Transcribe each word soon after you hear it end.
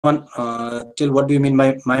tell what do you mean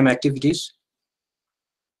by mime activities?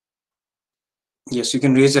 Yes, you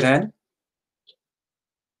can raise your hand.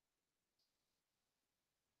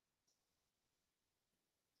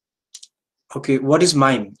 Okay, what is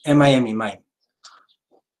mime? M-I-M-E, mime.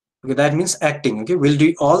 Okay, that means acting. Okay, we'll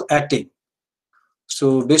do all acting.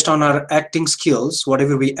 So based on our acting skills,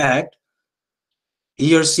 whatever we act,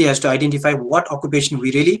 he or she has to identify what occupation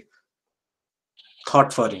we really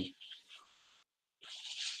thought for him.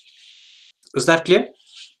 Is that clear?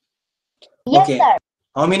 Yes, Okay. sir.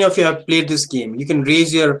 How many of you have played this game? You can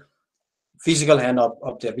raise your physical hand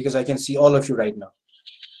up there because I can see all of you right now.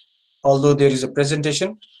 Although there is a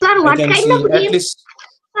presentation, Sir, I what can kind see of at game? least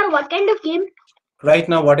Sir, what kind of game? right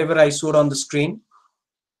now whatever I showed on the screen,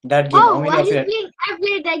 that game. How Oh, many are of you you? playing? I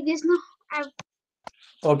played like this, no?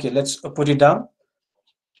 Okay, let's put it down.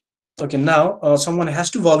 Okay, now someone has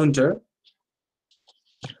to volunteer.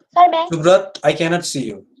 Sir, man. Subrat, I cannot see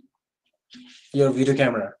you. Your video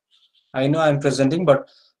camera. I know I'm presenting, but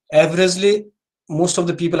averagely most of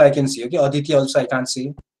the people I can see. Okay, Aditi also I can't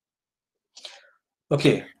see.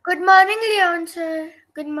 Okay. Good morning, Leon sir.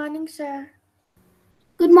 Good morning, sir.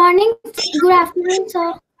 Good morning. Good afternoon,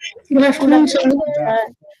 sir. Good afternoon, sir.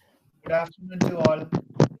 Good afternoon to all.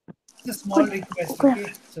 It's a small request, okay?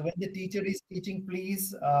 So when the teacher is teaching,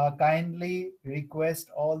 please kindly request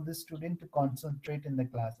all the students to concentrate in the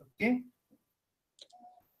class, okay?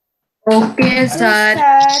 Okay, sir.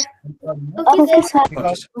 Sir. Okay, sir.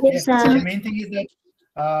 Because Okay, sir. the main thing is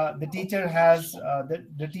that the teacher has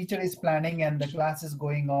the teacher is planning and the class is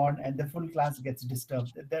going on and the full class gets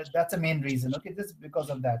disturbed. That's the main reason, okay? Just because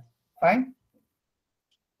of that. Fine?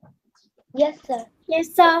 Yes, sir.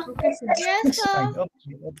 Yes, sir. Yes, sir. Fine.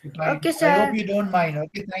 Okay, fine. Okay, I sir. hope you don't mind.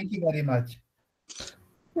 Okay, thank you very much.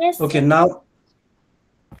 Yes. Okay, now,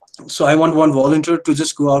 so I want one volunteer to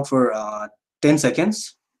just go out for 10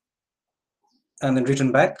 seconds and then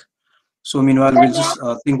return back. So meanwhile, we'll just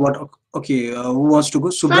think what, okay, who wants to go?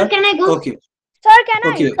 Subrat? Sir, can I go? Okay, Sir,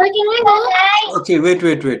 can okay, Sir, can I go? okay, wait.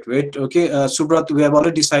 Okay, Subrat, we have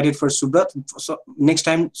already decided for Subrat. So next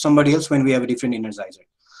time, somebody else when we have a different energizer.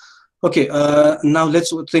 Okay, now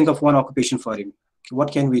let's think of one occupation for him.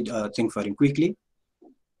 What can we think for him quickly?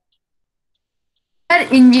 Sir,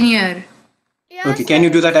 engineer. Yes, Okay, can you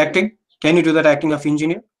do that acting? Can you do that acting of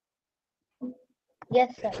engineer?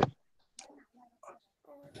 Yes, sir.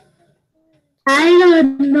 I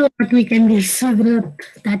don't know what we can do, sir. That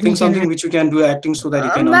we Think something can. which you can do acting so that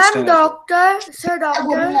you can Ma'am, understand as well. doctor. Sir,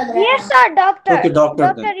 doctor. Yes, sir, doctor. Okay, doctor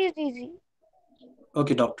Doctor then. is easy.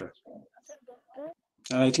 Okay, doctor.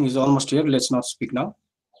 I think he's almost here. Let's not speak now.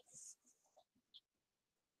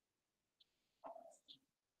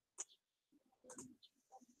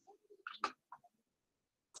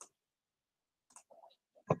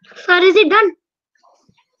 Sir, is it done?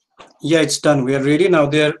 Yeah, it's done. We are ready now.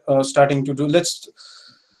 They're starting to do. Let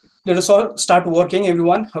us all start working,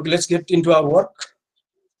 everyone. Okay, let's get into our work.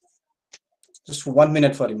 Just 1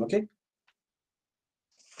 minute for him. Okay.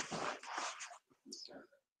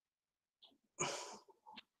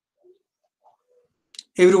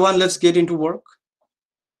 Everyone, let's get into work.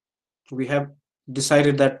 We have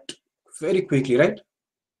decided that very quickly, right?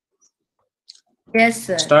 Yes,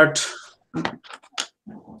 sir. Start.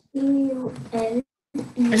 Sir,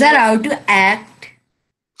 how to act?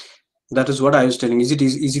 That is what I was telling. Is it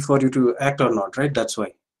easy for you to act or not, right? That's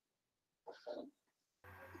why.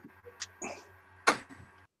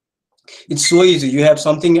 It's so easy. You have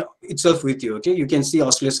something itself with you, okay? You can see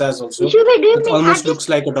Auslesa as also. You should be doing It me almost artist- looks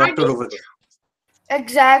like a doctor artist. over there.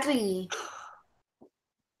 Exactly.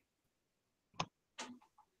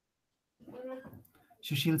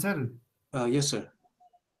 Sushil sir. Yes, sir.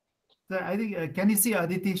 Sir, I think, can you see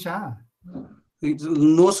Aditi Shah?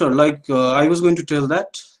 No, sir. Like I was going to tell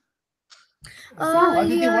that.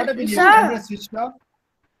 Aditi, yeah, what happened? Your sir. camera switched off?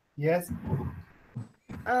 Yes.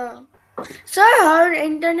 Sir, her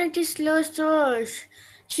internet is slow, so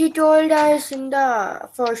she told us in the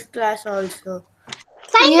first class also.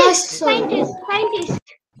 Scientist, scientist.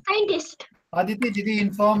 Aditi, did you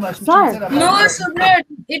inform Sushil Sir. sir about No, what- Subrat.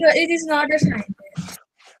 It is not a science.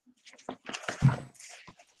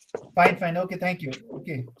 Fine. Okay, thank you.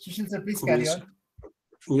 Okay. Sushil sir, please carry Yes. on.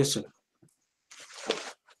 Yes, sir.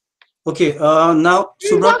 Okay. Now,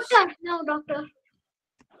 Subrat, Doctor. No, doctor.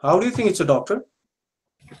 how do you think it's a doctor?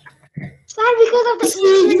 Sir, because of the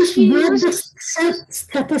instrument she used.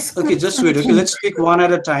 Okay, just wait. Okay, let's speak one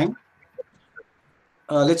at a time.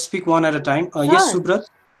 Let's speak one at a time. Yes, Subrat.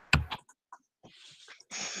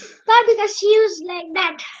 Sir, because she used like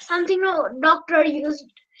that. Something no doctor used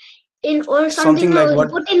in or Something something like no what?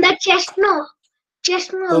 put in the chest no.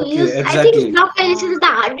 Just no. Okay, I think exactly. doctor is the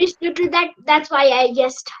hardest to do that. That's why I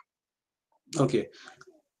guessed. Okay.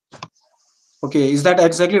 Okay, is that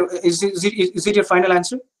exactly, is it your final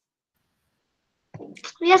answer?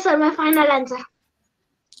 Yes, sir. My final answer.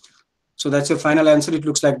 So that's your final answer. It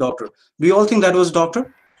looks like doctor. Do you all think that was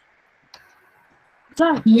doctor?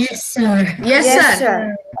 Yes, sir. Yes, Yes, sir.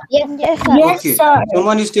 sir. Yes. Yes, sir. Okay.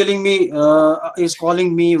 Someone is telling me, is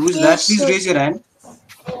calling me. Who is that? Please raise your hand.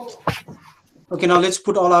 Okay, now let's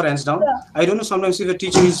put all our hands down. I don't know sometimes if a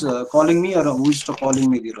teacher is calling me or who is calling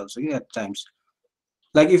me there also, yeah, at times.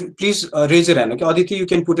 Like, if please raise your hand. Okay, Aditi, you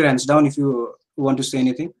can put your hands down if you want to say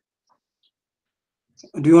anything.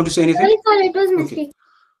 Do you want to say anything? Sorry, sir. It was Okay. mistake.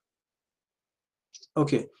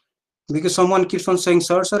 Okay. Because someone keeps on saying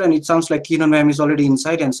sir, sir, and it sounds like Keenan ma'am is already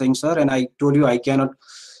inside and saying sir, and I told you I cannot,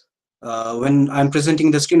 when I'm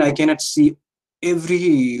presenting the screen, I cannot see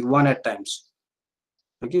everyone at times.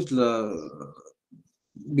 Okay,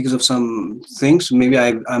 because of some things, maybe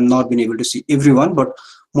I'm not been able to see everyone, but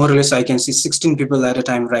more or less I can see 16 people at a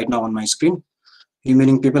time right now on my screen.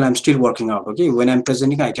 Remaining people I'm still working out. Okay, when I'm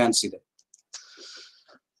presenting, I can't see them.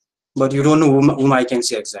 But you don't know whom I can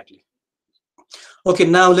see exactly. Okay,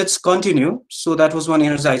 now let's continue. So that was one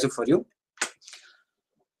energizer for you.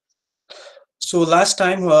 So last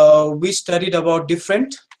time we studied about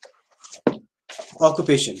different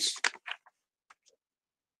occupations,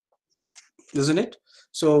 isn't it?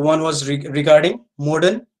 So one was regarding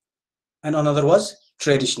modern and another was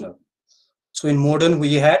traditional. So in modern,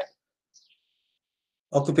 we had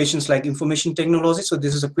occupations like information technology. So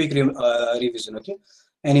this is a quick revision, okay?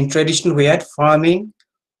 And in traditional, we had farming,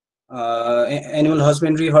 animal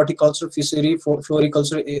husbandry, horticulture, fishery,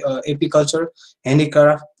 floriculture, apiculture,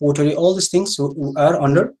 handicraft, pottery, all these things are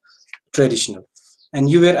under traditional. And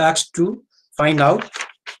you were asked to find out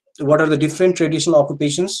what are the different traditional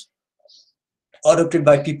occupations adopted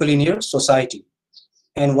by people in your society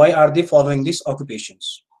and why are they following these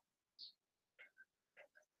occupations.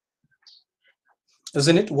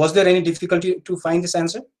 Isn't it? Was there any difficulty to find this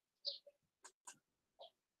answer?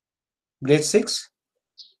 Grade 6?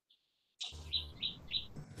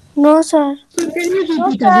 No, sir. Can you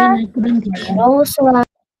repeat again? I couldn't hear. No, sir.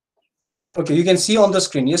 Okay, you can see on the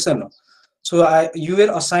screen, yes or no? So you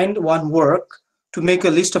were assigned one work to make a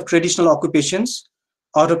list of traditional occupations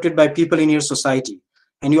adopted by people in your society.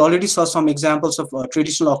 And you already saw some examples of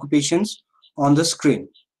traditional occupations on the screen.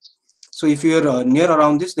 So if you're near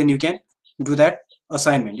around this, then you can do that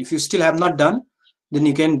assignment. If you still have not done, then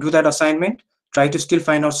you can do that assignment. Try to still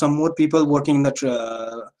find out some more people working in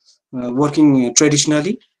the working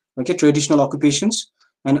traditionally, okay, traditional occupations,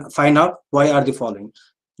 and find out why are they following.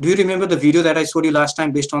 Do you remember the video that I showed you last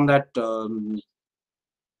time based on that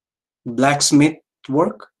blacksmith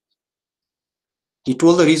work? He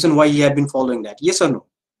told the reason why he had been following that. Yes or no?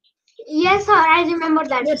 Yes, sir. I remember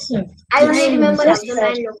that. Yes, sir. I only Yes. remember Yes, how the sir.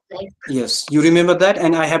 man looked like. Yes, you remember that,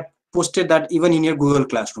 and I have posted that even in your Google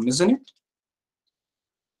Classroom, isn't it?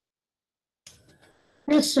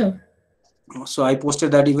 Yes, sir. So I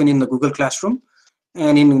posted that even in the Google Classroom,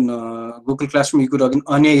 and in Google Classroom, you could again,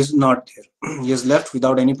 Anya is not there. He has left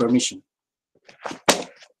without any permission.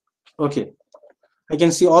 Okay, I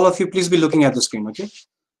can see all of you. Please be looking at the screen, okay?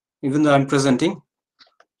 Even though I'm presenting.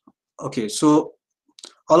 Okay, so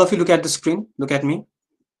all of you look at the screen. Look at me.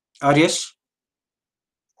 Aryesh,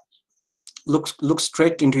 look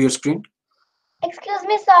straight into your screen. Excuse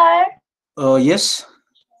me, sir. Yes.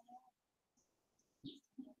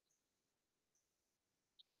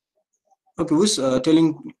 Okay,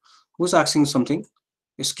 who's asking something?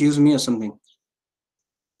 Excuse me or something.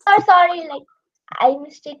 Sir, sorry. Like I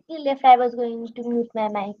mistakenly left. I was going to mute my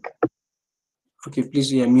mic. Okay,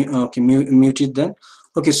 please, yeah, mute it then.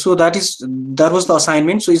 Okay, so that was the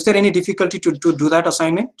assignment. So is there any difficulty to do that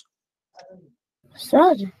assignment?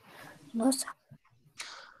 Sir. No, sir.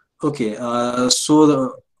 Okay,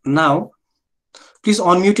 now please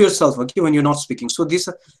unmute yourself, okay, when you're not speaking. So this,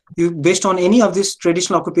 you based on any of this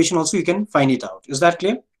traditional occupation also you can find it out. Is that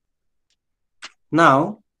clear?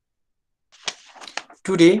 Now,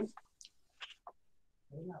 today,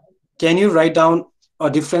 can you write down a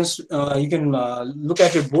difference? You can look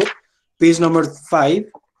at your book, page number 5,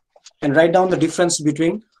 and write down the difference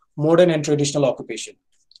between modern and traditional occupation.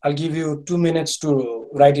 I'll give you 2 minutes to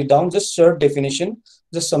write it down, just short definition,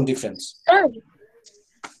 just some difference. Sir,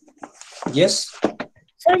 Yes?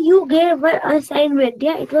 sir, you gave one assignment.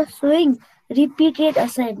 Yeah, it was showing repeated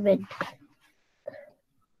assignment.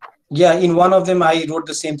 Yeah, in one of them, I wrote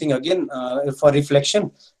the same thing again for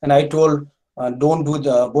reflection, and I told don't do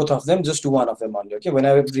both of them, just do one of them only. Okay, when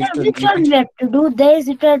I Sir, which one we have to do? There is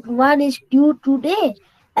written one is due today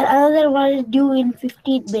and another one is due in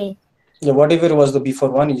 15 May. Yeah, whatever was the before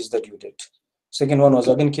one is the due date. Second one was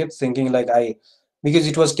again kept thinking like because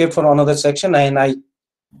it was kept for another section and I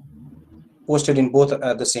posted in both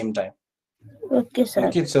at the same time. Okay, sir.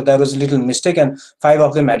 Okay, so that was a little mistake, and 5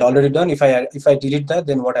 of them had already done. If I delete that,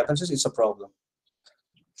 then what happens is it's a problem.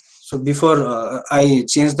 So before I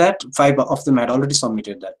changed that, 5 of them had already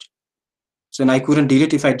submitted that. So and I couldn't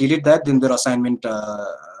delete. If I delete that, then their assignment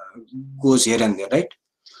goes here and there, right?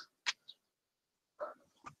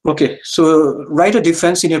 Okay, so write a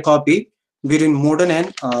difference in your copy between modern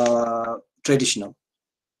and traditional.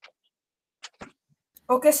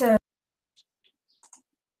 Okay, sir.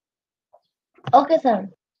 Okay, sir.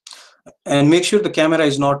 And make sure the camera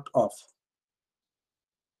is not off.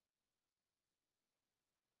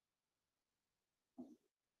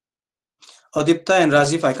 Adipta and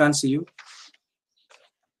Rajiv, I can't see you.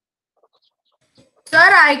 Sir,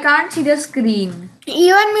 I can't see the screen.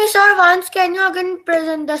 Even me, sir, once can you again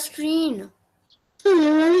present the screen? So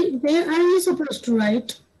where are we supposed to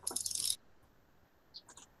write?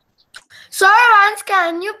 Sir, once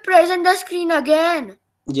can you present the screen again?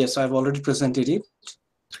 Yes, I've already presented it.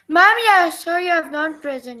 Ma'am, yes, sir, you have not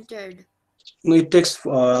presented. No, it takes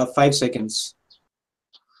 5 seconds.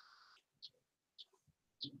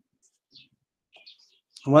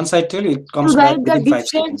 Once I tell you, it comes To back write the within 5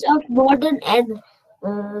 difference seconds. of modern and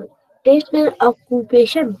traditional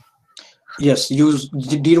occupation. Yes, you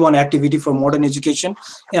did one activity for modern education.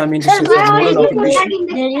 Yeah, I mean to Sir, say for where modern is occupation.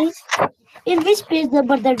 there is? In which page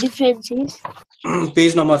number the difference is?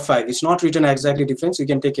 Page number 5. It's not written exactly difference. You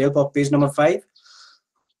can take help of page number 5.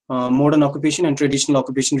 Modern occupation and traditional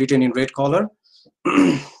occupation written in red color.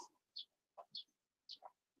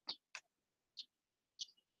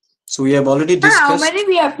 So we have already Sir, how discussed many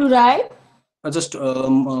we have to write? just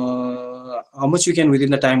how much you can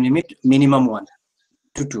within the time limit. Minimum 1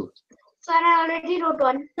 to 2. Sir, I already wrote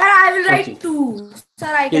one. Sir, I will write Okay. 2. Sir,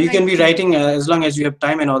 I can Yeah, you write can be 2. writing as long as you have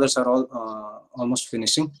time, and others are all almost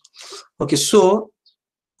finishing. Okay, so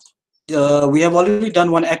we have already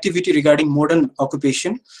done one activity regarding modern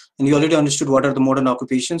occupation, and you already understood what are the modern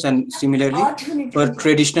occupations, and similarly for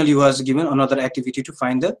traditional you was given another activity to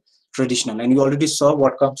find the traditional, and you already saw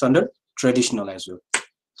what comes under traditional as well.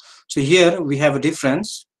 So here we have a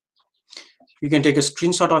difference. You can take a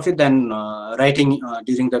screenshot of it, then writing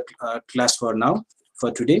during the class for now,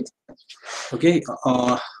 for today. Okay,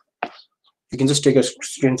 you can just take a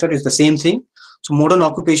screenshot. It's the same thing. So modern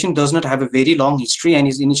occupation does not have a very long history and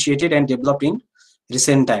is initiated and developed in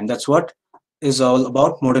recent time. That's what is all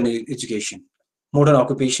about modern education. Modern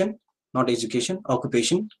occupation, not education,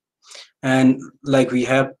 occupation. And like we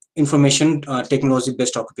have information technology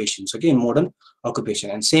based occupations, okay, in modern occupation.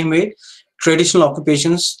 And same way, traditional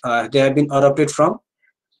occupations, they have been adopted from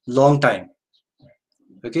long time.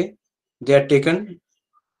 Okay, they are taken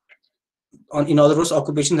in other words,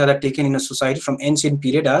 occupations that are taken in a society from ancient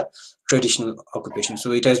period are traditional occupations.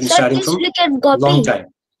 So it has been Sir, starting this from we can long copy. time.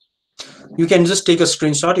 You can just take a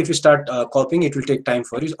screenshot. If you start copying, it will take time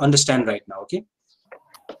for you to understand right now. Okay.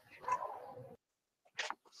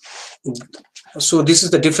 So this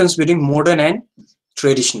is the difference between modern and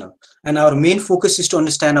traditional. And our main focus is to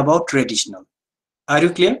understand about traditional. Are you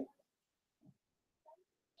clear?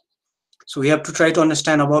 So we have to try to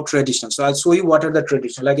understand about traditional. So I'll show you what are the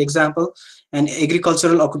traditional. Like example, an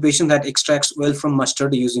agricultural occupation that extracts oil from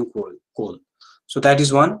mustard using coal. So that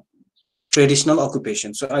is one traditional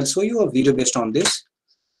occupation. So I'll show you a video based on this.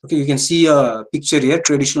 Okay, you can see a picture here,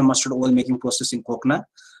 traditional mustard oil making process in Kokna,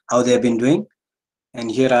 how they have been doing. And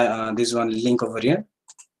here, this one link over here.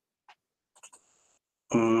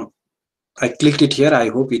 I clicked it here. I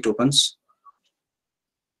hope it opens.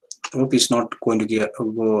 Hope it's not going to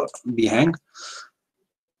go be hang.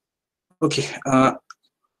 Okay, I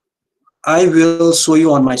will show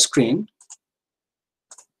you on my screen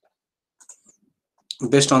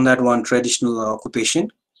based on that one traditional occupation.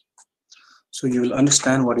 So you will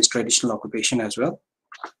understand what is traditional occupation as well.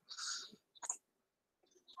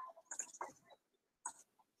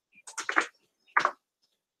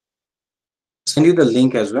 Send you the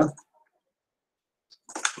link as well,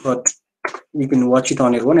 but you can watch it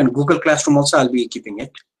on your own, and Google Classroom also I'll be keeping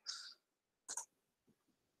it.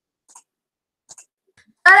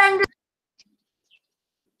 Sir,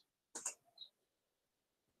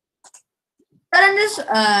 and this,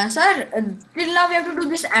 till now we have to do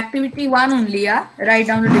this activity 1 only, yeah? Write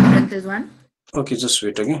down the differences 1. Okay, just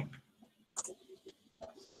wait again.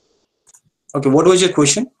 Okay, what was your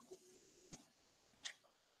question?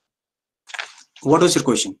 What was your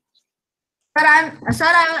question? Sir,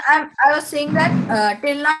 I was saying that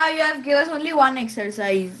till now you have given us only 1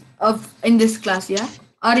 exercise in this class, yeah?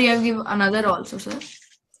 Or you have give another also, sir?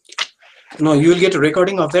 No, you will get a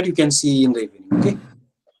recording of that. You can see in the evening. Okay.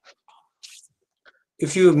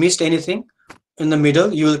 If you missed anything in the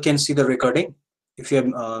middle, you can see the recording. If you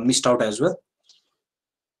have missed out as well.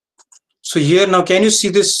 So here now, can you see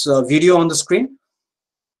this video on the screen?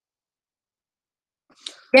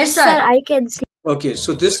 Yes, Sir, sir. I can see. Okay,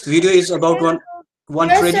 so this video is about one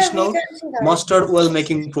Yes, sir, we traditional can see that. mustard oil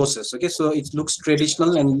making process. Okay, so it looks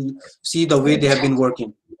traditional and you see the way they have been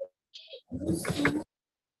working.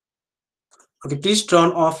 Okay, please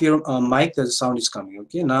turn off your mic. The sound is coming.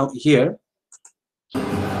 Okay, now here.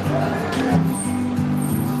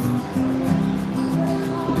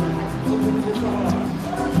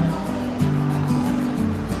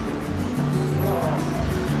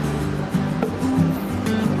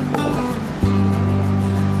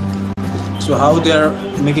 So how they are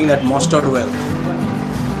making that mustard oil.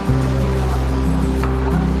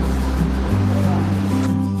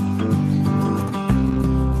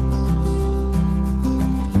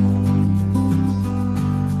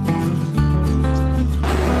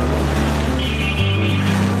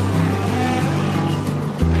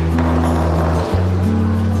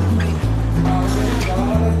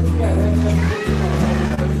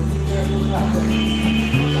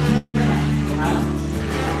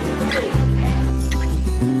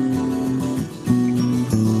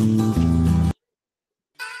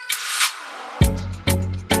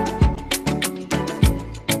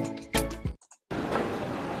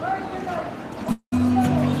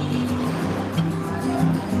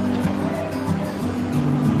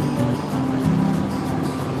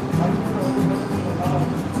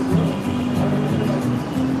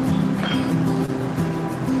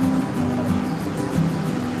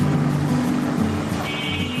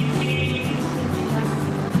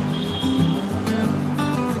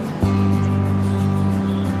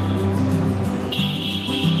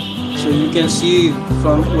 So you can see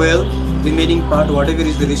from oil, remaining part, whatever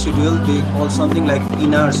is the residual, they call something like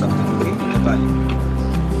ina or something, okay, in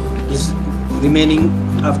Nepali. Is remaining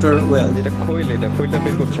after oil.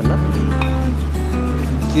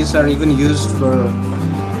 These are even used for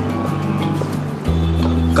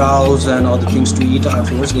cows and other things to eat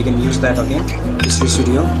afterwards. They can use that again, this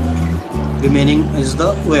residual. Remaining is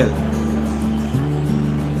the oil.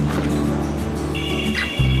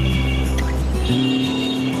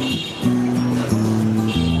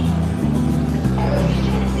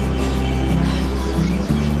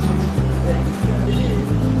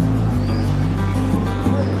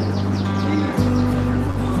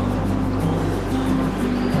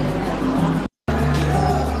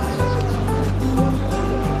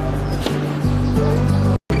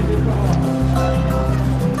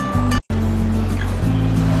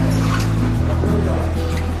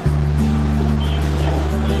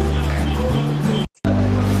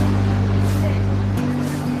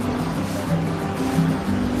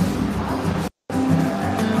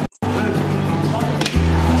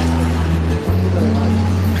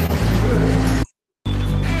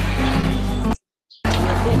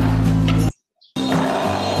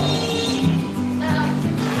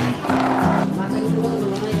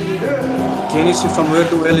 Can you see from where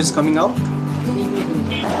the oil is coming out?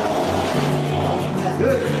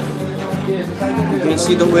 You can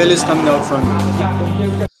see the oil is coming out from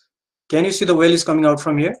here. Can you see the oil is coming out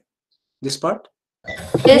from here? This part?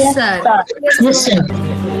 Yes, sir. Yes, sir.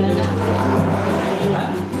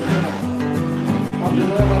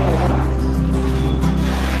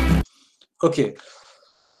 Okay.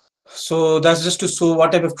 So that's just to show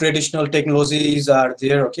what type of traditional technologies are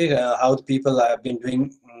there, okay, how the people have been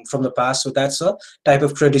doing from the past. So that's a type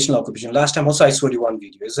of traditional occupation. Last time also I showed you one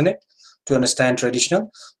video, isn't it? To understand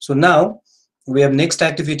traditional. So now we have next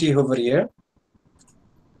activity over here.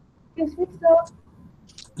 Excuse me, sir.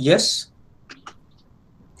 Yes?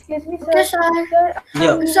 Excuse me, Okay, sir. sir.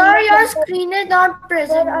 Yeah. Sir, your screen is not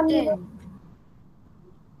presenting.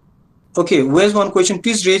 Okay, where's one question?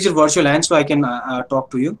 Please raise your virtual hand so I can talk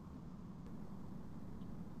to you.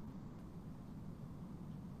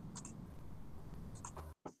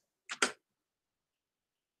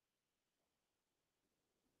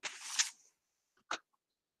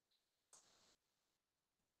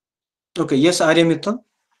 Okay, yes, Arya Mittal.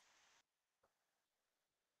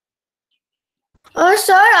 Oh,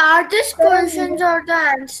 sir, are these questions or the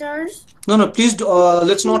answers? No, please,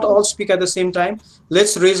 let's not all speak at the same time.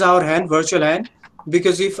 Let's raise our hand, virtual hand,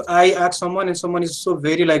 because if I ask someone and someone is so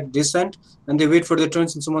very like distant and they wait for their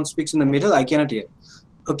turns and someone speaks in the middle, I cannot hear.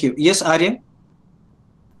 Okay, yes, Arya.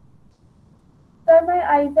 Sir,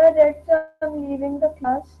 my eyes are red, so I'm leaving the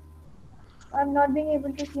class. I'm not being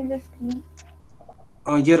able to see the screen.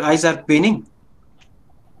 Your eyes are paining.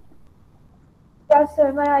 Yes,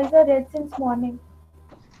 sir. My eyes are red since morning.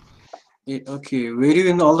 Okay, were you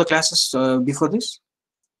in all the classes before this?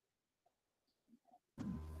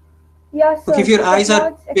 Yes, Okay, if sir. your But eyes now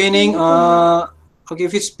are it's paining, extremely painful. okay,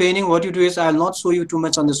 if it's paining, what you do is I'll not show you too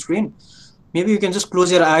much on the screen. Maybe you can just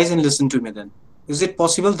close your eyes and listen to me then. Is it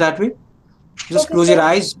possible that way? Just Okay, close your sir.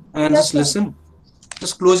 eyes and Yes, just sir. listen.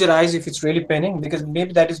 Just close your eyes if it's really paining, because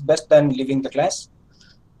maybe that is best than leaving the class.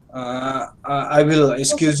 I will Okay,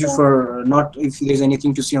 excuse you sir. for not if there's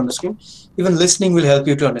anything to see on the screen. Even listening will help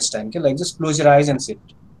you to understand. Okay, like just close your eyes and sit.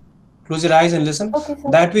 Close your eyes and listen. Okay, sir.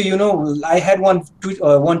 That way, I had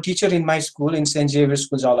one teacher in my school in St. Xavier's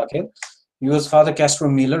School, Jalakhe. He was Father Castro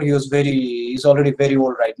Miller. He's already very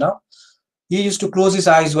old right now. He used to close his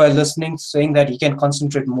eyes while listening, saying that he can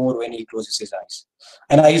concentrate more when he closes his eyes.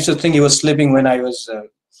 And I used to think he was sleeping when I was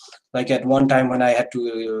like at one time when I had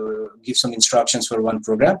to give some instructions for one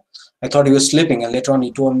program. I thought he was sleeping, and later on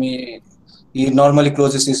he told me he normally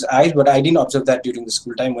closes his eyes, but I didn't observe that during the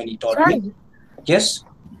school time when he taught Sir, me. Yes,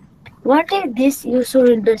 what is this you saw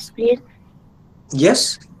in the screen?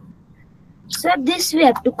 yes. Sir, this we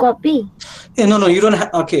have to copy. No, no, you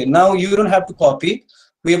don't. Okay, now you don't have to copy.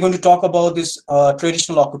 We are going to talk about this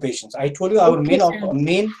traditional occupations. I told you our Okay, sir.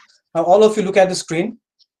 main. Now all of you look at the screen.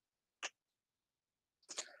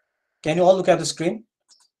 Can you all look at the screen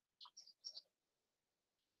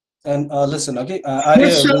and listen? Okay, Yes,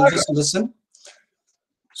 Arya sir. will just listen.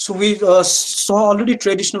 So we saw already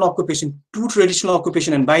traditional occupation, two traditional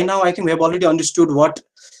occupation, and by now I think we have already understood what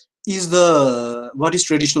is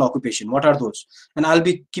traditional occupation. What are those? And I'll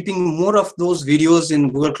be keeping more of those videos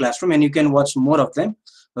in Google Classroom, and you can watch more of them.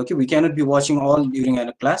 Okay, we cannot be watching all during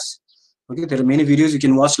a class. Okay, there are many videos you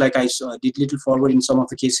can watch. Like I did little forward in some of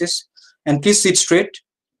the cases. And please sit straight,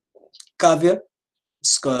 Kavya.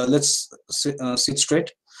 Let's sit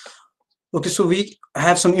straight. Okay, so we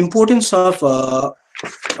have some importance of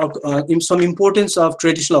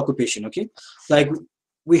traditional occupation. Okay, like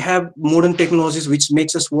we have modern technologies which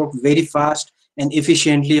makes us work very fast and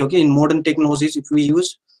efficiently. Okay, in modern technologies, if we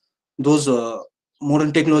use those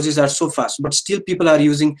modern technologies are so fast, but still people are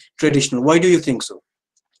using traditional. Why do you think so?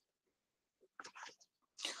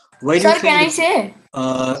 Why do you Sir, think can I that? say?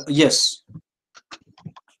 Yes.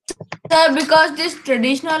 Sir, because this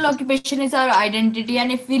traditional occupation is our identity,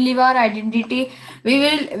 and if we live our identity,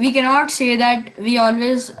 we cannot say that we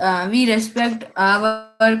always we respect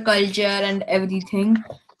our culture and everything.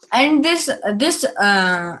 And it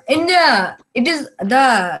is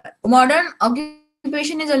the modern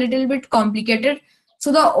occupation is a little bit complicated.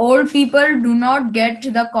 So the old people do not get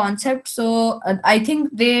the concept. So I think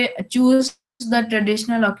they choose the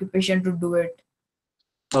traditional occupation to do it.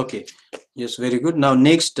 Okay. Yes, very good. Now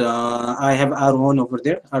next, I have Arwan over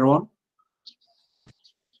there. Arwan.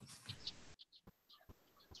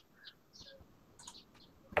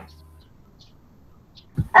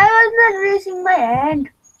 I was not raising my hand.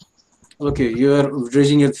 Okay, you are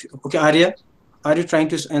raising your. Okay, Arya, are you trying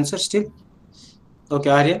to answer still? Okay,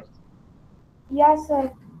 Arya, Yes,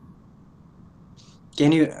 sir.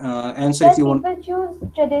 can you answer if Sir, you want? people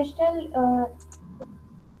choose traditional.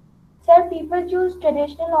 Sir, people choose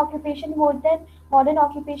traditional occupation more than modern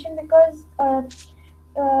occupation because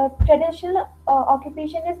traditional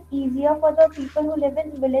occupation is easier for the people who live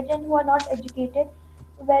in village and who are not educated,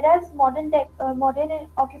 whereas modern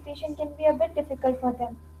occupation can be a bit difficult for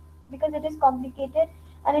them because it is complicated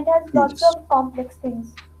and it has lots Yes. of complex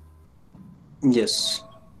things. Yes.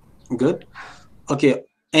 Good. Okay.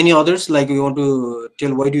 Any others like you want to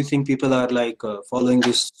tell? Why do you think people are like following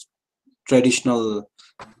this traditional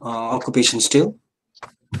occupation still?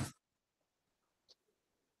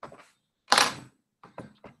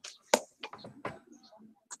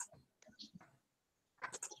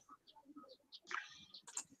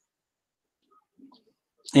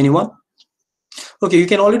 Anyone? Okay, you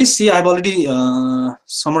can already see I've already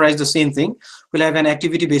summarized the same thing. We'll have an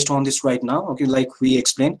activity based on this right now. Okay, like we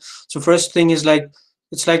explained. So first thing is like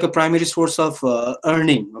it's like a primary source of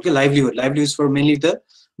earning. Okay, livelihood is for mainly the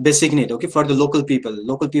basic need. Okay, for the local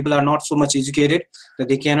people are not so much educated that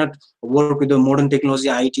they cannot work with the modern technology,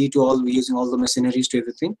 IT, to all using all the machineries to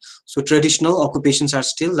everything. So traditional occupations are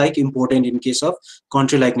still like important in case of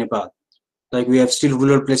country like Nepal. Like we have still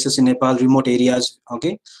rural places in Nepal, remote areas.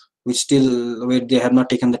 Okay, which still where they have not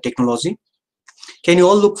taken the technology. Can you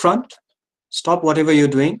all look front? Stop whatever you're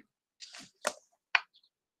doing.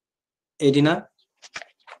 Edina,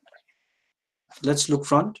 let's look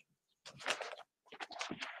front.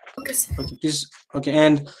 Okay, please. Okay,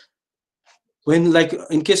 and when like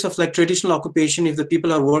in case of like traditional occupation, if the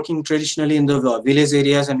people are working traditionally in the village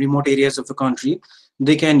areas and remote areas of the country,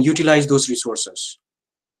 they can utilize those resources.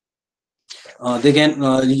 They can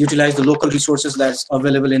utilize the local resources that's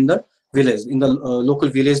available in the village. In the local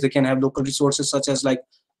village, they can have local resources such as like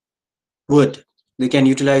wood. They can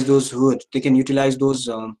utilize those wood. They can utilize those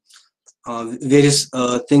various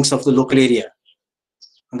things of the local area.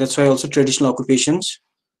 And that's why also traditional occupations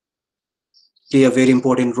play a very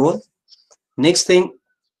important role. Next thing,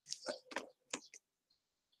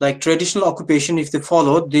 like traditional occupation, if they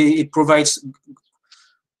follow, it provides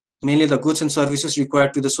mainly the goods and services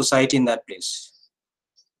required to the society in that place.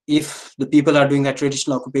 If the people are doing that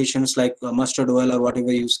traditional occupations like mustard oil or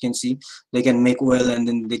whatever you can see, they can make oil and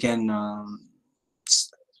then they can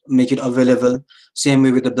make it available. Same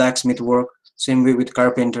way with the blacksmith work, same way with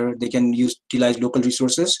carpenter, they can utilize local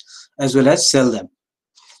resources as well as sell them.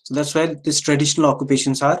 So that's why these traditional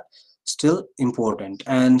occupations are still important,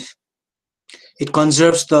 and it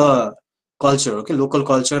conserves the culture, okay, local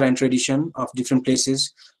culture and tradition of different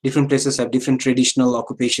places. Different places have different traditional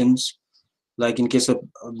occupations. Like in case of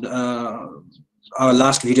uh, our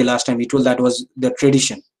last video last time, we told that was the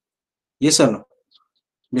tradition. Yes or no?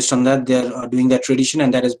 Based on that, they are doing that tradition,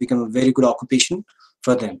 and that has become a very good occupation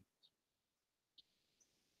for them.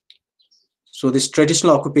 So this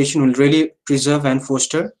traditional occupation will really preserve and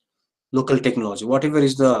foster local technology. Whatever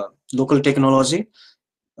is the local technology,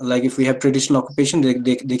 like if we have traditional occupation,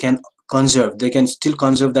 they can conserve, they can still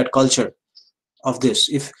conserve that culture of this.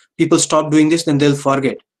 If people stop doing this, then they'll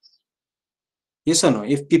forget. Yes or no?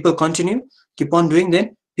 If people continue, keep on doing,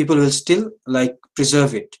 then people will still like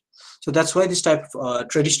preserve it. So that's why this type of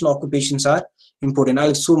traditional occupations are important.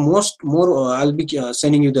 I'll be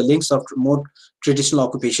sending you the links of more traditional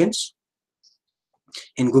occupations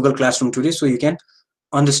in Google Classroom today, so you can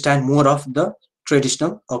understand more of the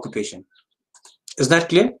traditional occupation. Is that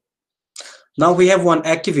clear? Now we have one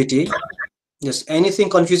activity. Yes, anything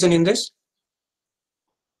confusion in this?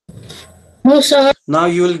 No, sir. Now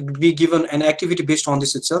you will be given an activity based on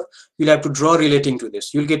this itself. You'll have to draw relating to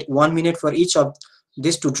this. You'll get 1 minute for each of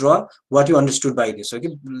this to draw what you understood by this.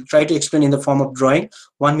 Okay, try to explain in the form of drawing.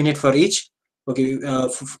 1 minute for each. Okay,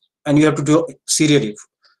 and you have to do serially.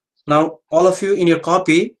 Now all of you in your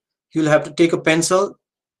copy, you'll have to take a pencil,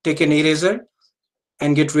 take an eraser,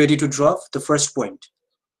 and get ready to draw the first point.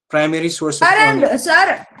 Primary source of Sir, learning. and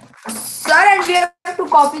and we have to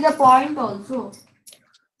copy the point also.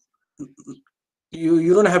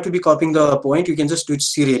 You don't have to be copying the point. You can just do it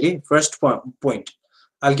serially. First point.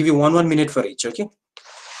 I'll give you one minute for each. Okay.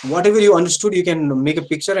 Whatever you understood, you can make a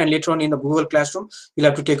picture, and later on in the Google Classroom, you'll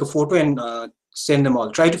have to take a photo and send them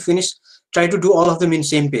all. Try to finish. Try to do all of them in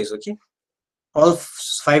same page. Okay. All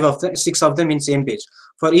five of them, six of them in same page.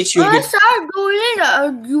 For each, you'll get. Sir,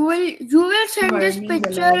 you will send this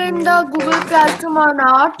picture in the Google Classroom or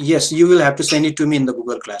not? Yes, you will have to send it to me in the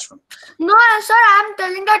Google Classroom. No, sir, I'm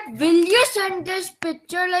telling that will you send this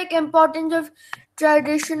picture like importance of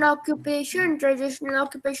traditional occupation?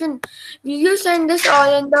 Will you send this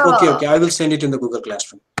all in the Okay. I will send it in the Google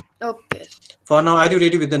Classroom. Okay. For now, are you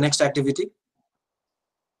ready with the next activity?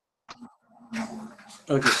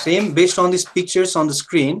 Okay, same based on these pictures on the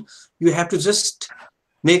screen, you have to just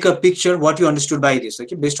make a picture what you understood by this.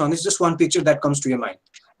 Okay, based on this, just one picture that comes to your mind.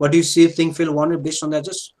 What do you see, think, feel, wonder? Based on that,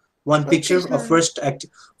 just one picture of first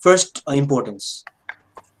importance.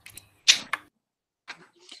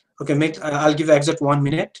 Okay, I'll give exact 1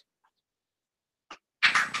 minute.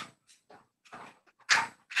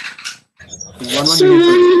 1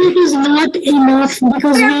 minute is not enough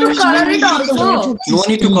because We have to color it also. No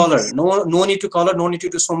need to color. No need to color. No need to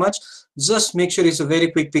do so much. Just make sure it's a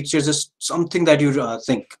very quick picture. Just something that you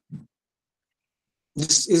think.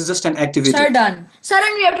 This is just an activity. Sir, done. Sir,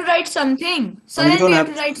 and we have to write something. Sir, you and don't we have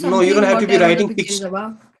have to write something. no. You don't have to be whatever the writing picture is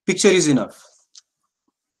about. Picture is enough.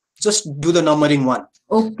 Just do the numbering 1.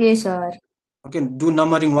 Okay, sir. Okay, do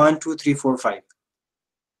numbering 1, 2, 3, 4, 5.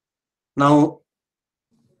 Now,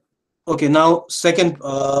 okay. Now second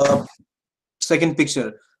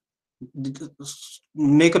picture.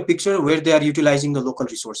 Make a picture where they are utilizing the local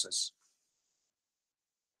resources,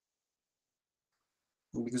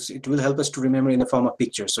 because it will help us to remember in the form of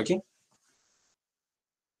pictures. Okay.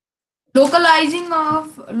 Localizing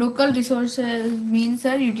of local resources means,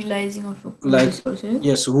 sir, utilizing of local resources.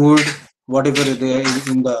 Yes, wood, whatever they are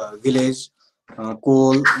in the village,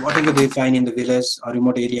 coal, whatever they find in the village or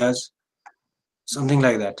remote areas, something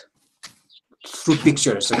like that, through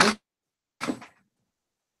pictures. Okay.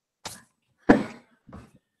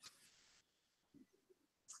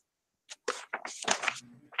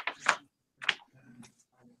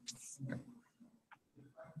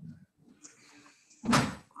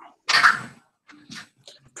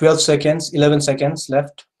 12 seconds, 11 seconds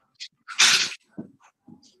left.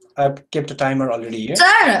 I've kept a timer already here.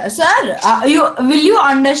 Sir, you will you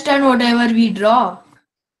understand whatever we draw?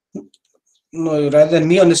 No, rather than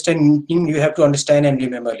me understanding, you have to understand and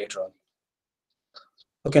remember later on.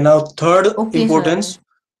 Okay, now third Okay, importance, sir.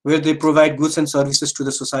 where they provide goods and services to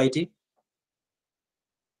the society,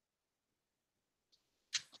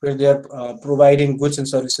 where they are providing goods and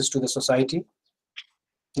services to the society.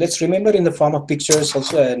 Let's remember in the form of pictures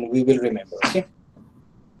also, and we will remember. Okay.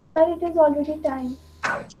 Sir, it is already time.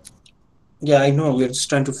 Yeah, I know. We're just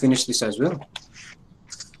trying to finish this as well.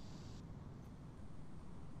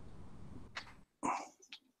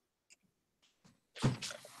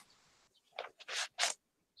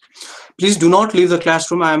 Please do not leave the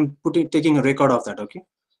classroom. I am taking a record of that. Okay.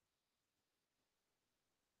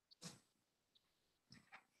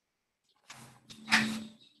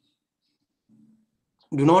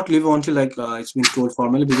 Do not leave until like it's been told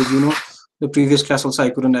formally, because the previous class also I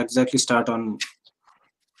couldn't exactly start on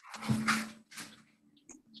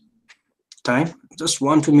time. Just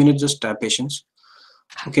 1-2 minutes, just have patience.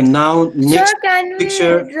 Okay, now next Sir, can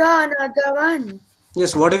picture. we draw another one?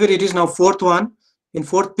 Yes, whatever it is now, fourth one. In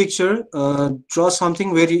fourth picture, draw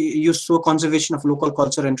something where you show conservation of local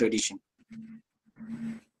culture and tradition.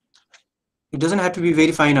 It doesn't have to be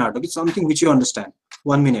very fine art. Okay, something which you understand.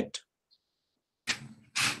 1 minute.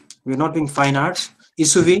 We're not doing fine arts.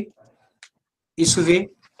 Isuvi.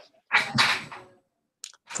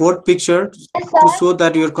 Fourth picture, Yes, to sir. show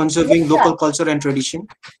that you're conserving Yes, sir. local culture and tradition.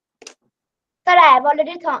 Sir, I have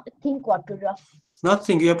already think what to draw.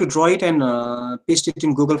 Nothing. You have to draw it and paste it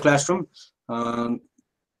in Google Classroom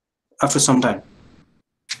after some time.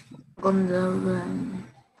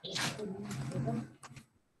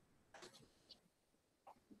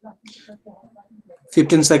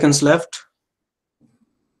 15 seconds left.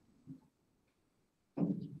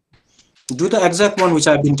 Do the exact one which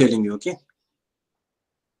I've been telling you, okay?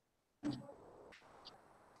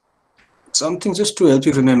 Something just to help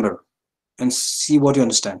you remember and see what you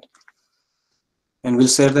understand. And we'll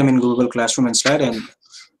share them in Google Classroom and Slide, and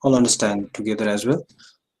all understand together as well.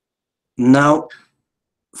 Now,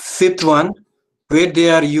 fifth one, where they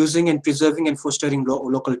are using and preserving and fostering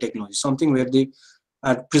local technology, something where they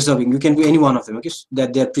are preserving. You can do any one of them, okay?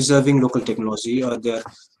 That they are preserving local technology, or they are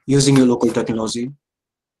using your local technology.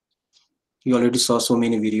 You already saw so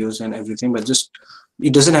many videos and everything, but just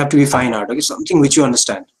it doesn't have to be fine art, okay? Something which you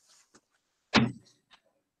understand.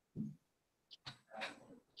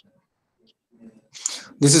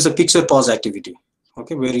 This is a picture pause activity,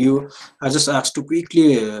 okay, where you are just asked to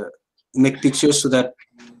quickly make pictures so that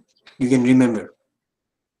you can remember.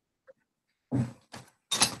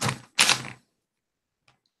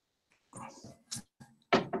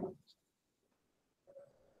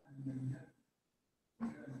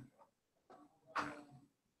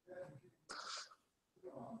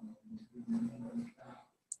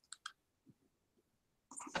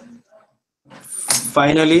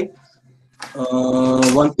 Finally,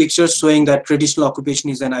 one picture showing that traditional occupation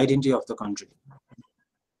is an identity of the country.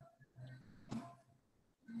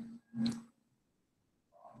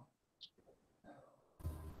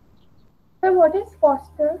 Sir, what is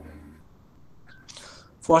foster?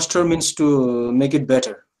 Foster means to make it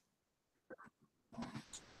better.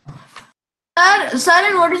 Sir,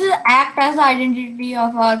 and what does it act as the identity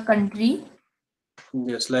of our country?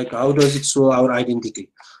 Yes, like how does it show our identity?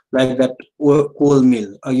 Like that coal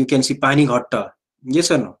mill, you can see Pani Ghatta.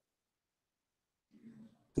 Yes or no?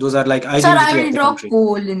 Those are like Sir, I identity will of the draw country.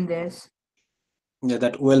 coal in this. Yeah,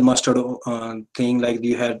 that well mustard thing, like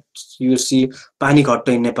you see Pani Ghatta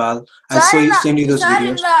in Nepal. I'll send you those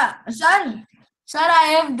videos. Sir,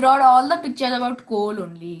 I have drawn all the pictures about coal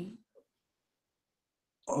only.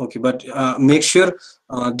 Okay, but make sure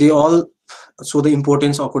they all show the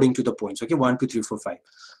importance according to the points. Okay, 1, 2, 3, 4, 5.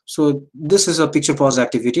 So this is a picture pause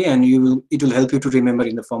activity, and it will help you to remember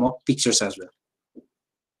in the form of pictures as well.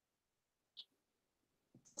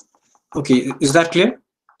 Okay, is that clear?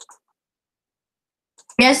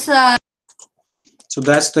 Yes, sir. So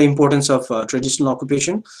that's the importance of traditional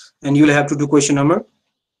occupation, and you'll have to do question number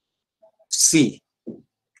C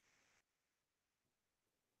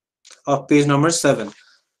of page number 7.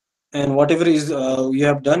 And whatever is you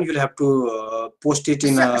have done, you'll have to post it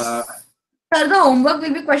in. Sir, the homework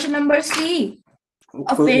will be question number C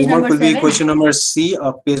of page Homework number will be 7. question number C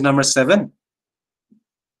of page number 7.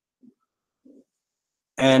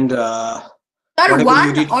 And Sir, whatever you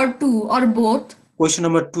 1 did, or 2 or both? question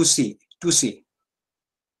number 2C.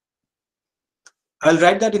 I'll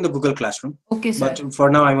write that in the Google Classroom. Okay, sir. But for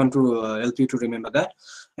now, I want to help you to remember that.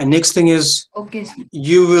 And next thing is, Okay, sir.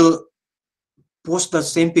 you will post the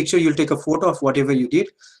same picture. You'll take a photo of whatever you did,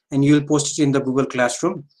 and you'll post it in the Google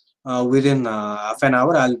Classroom. within half an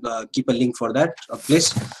hour. I'll keep a link for that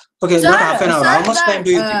place. Okay, not half Sir, an hour. How much time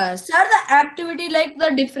do you think? sir, the activity like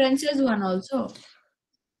the differences one also.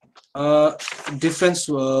 Uh, Difference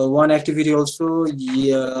one activity also.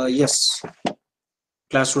 Yeah, yes.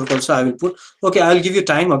 Classwork also I will put. Okay, I will give you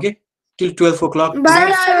time. Okay, till 12 o'clock.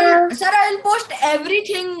 Bye, sir. I will post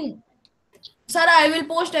everything. Sir, I will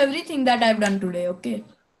post everything that I've done today. Okay.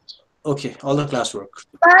 Okay, all the classwork.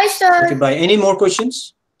 Bye, Okay, sir. bye. Any more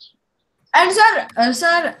questions? And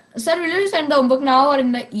sir, will you send the homework now or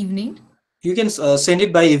in the evening? You can send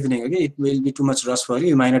it by evening. Okay, it will be too much rush for you.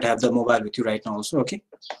 You might not have the mobile with you right now. Also, okay.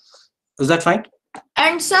 Is that fine?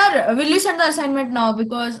 And sir, will you send the assignment now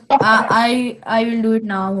because I will do it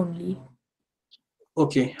now only.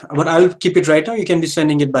 Okay, but I'll keep it right now. You can be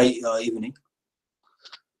sending it by evening.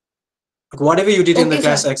 Okay, whatever you did in the Okay,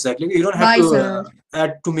 class sir. exactly. You don't have Bye, to sir.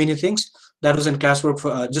 add too many things. That was in classwork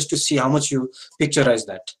for just to see how much you picturize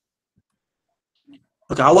that.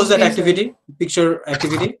 Okay, how was that Okay, sir. activity? Picture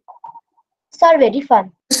activity. Sir, very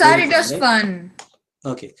fun. Sir, Very it fun, was right? fun.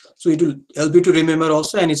 Okay, so it will help you to remember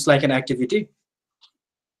also, and it's like an activity.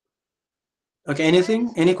 Okay,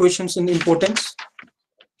 anything? Any questions in importance?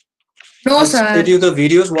 No, I'll send sir. you the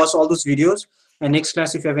videos. Watch all those videos. And next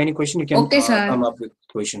class, if you have any question, you can Okay, sir. come up with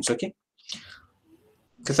questions. Okay.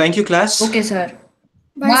 Okay. Thank you, class. Okay, sir.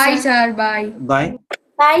 Bye, Bye, sir. sir. Bye. Bye.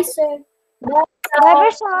 Bye, sir. Bye, bye,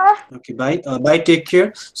 sir. Okay. Bye. Bye. Take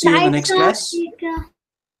care. See you in the Bye, next sir. class. Take care.